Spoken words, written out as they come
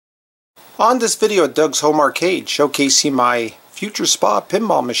On this video at Doug's Home Arcade, showcasing my FUTRE Spa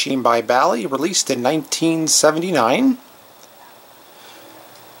pinball machine by Bally, released in 1979.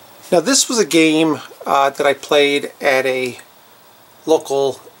 Now this was a game that I played at a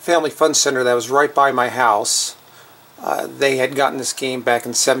local family fun center that was right by my house. They had gotten this game back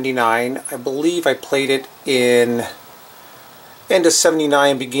in '79. I believe I played it in end of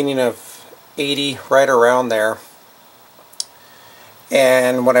 '79, beginning of '80, right around there.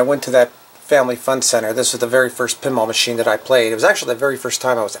 And when I went to that family fun center, this was the very first pinball machine that I played. It was actually the very first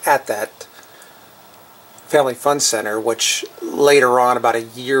time I was at that family fun center, which later on, about a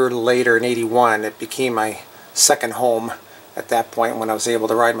year later in '81, it became my second home at that point when I was able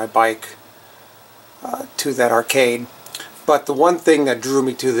to ride my bike to that arcade. But the one thing that drew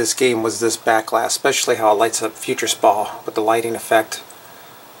me to this game was this backglass, especially how it lights up FUTRE Spa with the lighting effect.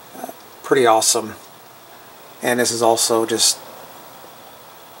 Pretty awesome. And this is also just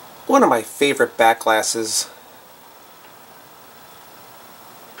one of my favorite backglasses.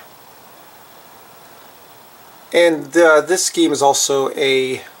 And this game is also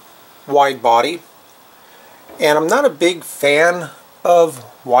a wide body. And I'm not a big fan of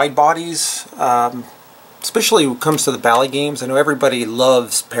wide bodies, especially when it comes to the Bally games. I know everybody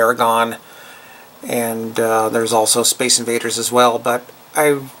loves Paragon, and there's also Space Invaders as well, but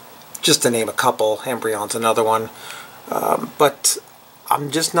just to name a couple, Embryon's another one. But I'm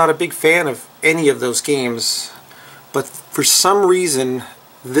just not a big fan of any of those games. But for some reason,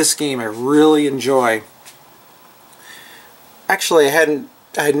 this game I really enjoy. Actually, I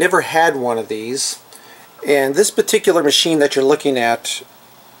had never had one of these. And this particular machine that you're looking at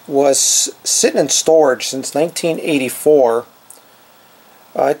was sitting in storage since 1984.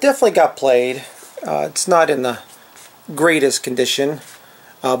 It definitely got played. It's not in the greatest condition,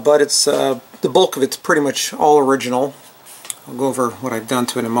 but it's the bulk of it's pretty much all original. I'll go over what I've done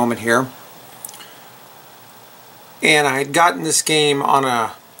to it in a moment here. And I had gotten this game on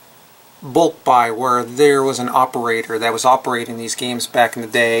a bulk buy where there was an operator that was operating these games back in the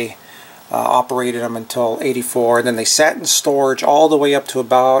day. Operated them until '84, and then they sat in storage all the way up to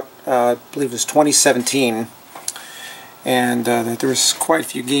about, I believe it was 2017. And there was quite a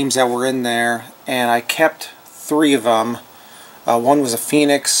few games that were in there, and I kept 3 of them. One was a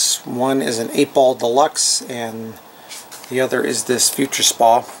Phoenix, one is an 8-ball deluxe, and the other is this FUTRE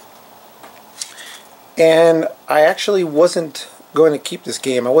Spa. And I actually wasn't going to keep this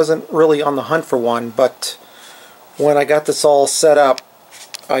game. I wasn't really on the hunt for one, but when I got this all set up,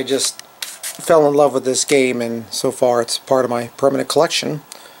 I just fell in love with this game, and so far it's part of my permanent collection.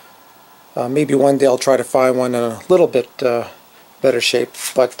 Maybe one day I'll try to find one in a little bit better shape,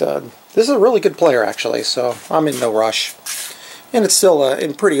 but this is a really good player actually, so I'm in no rush. And it's still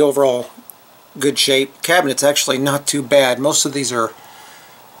in pretty overall good shape. Cabinet's actually not too bad. Most of these are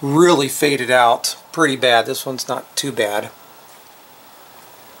really faded out pretty bad. This one's not too bad.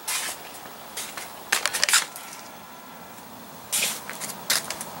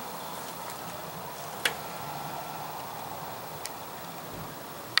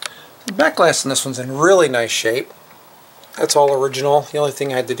 The backglass in this one's in really nice shape. That's all original. The only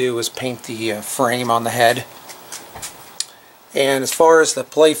thing I had to do was paint the frame on the head. And as far as the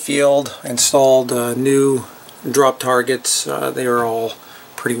playfield, installed new drop targets, they are all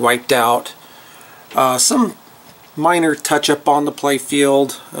pretty wiped out. Some minor touch-up on the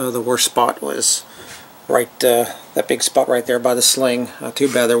playfield. The worst spot was right that big spot right there by the sling.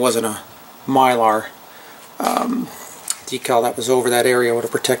 Too bad there wasn't a Mylar decal that was over that area. Would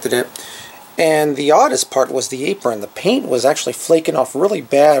have protected it. And the oddest part was the apron. The paint was actually flaking off really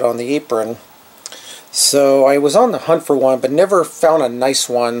bad on the apron. So I was on the hunt for one, but never found a nice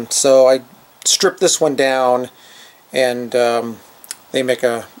one. So I stripped this one down, and they make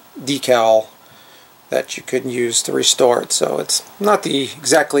a decal that you could use to restore it. So it's not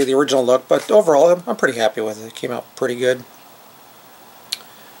exactly the original look, but overall I'm pretty happy with it. It came out pretty good.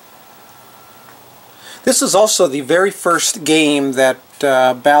 This is also the very first game that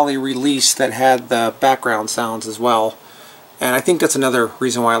Bally released that had the background sounds as well. And I think that's another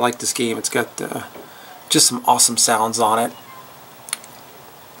reason why I like this game. It's got just some awesome sounds on it.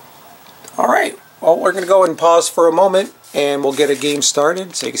 Alright, well, we're going to go ahead and pause for a moment, and we'll get a game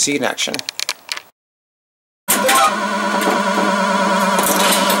started so you can see it in action.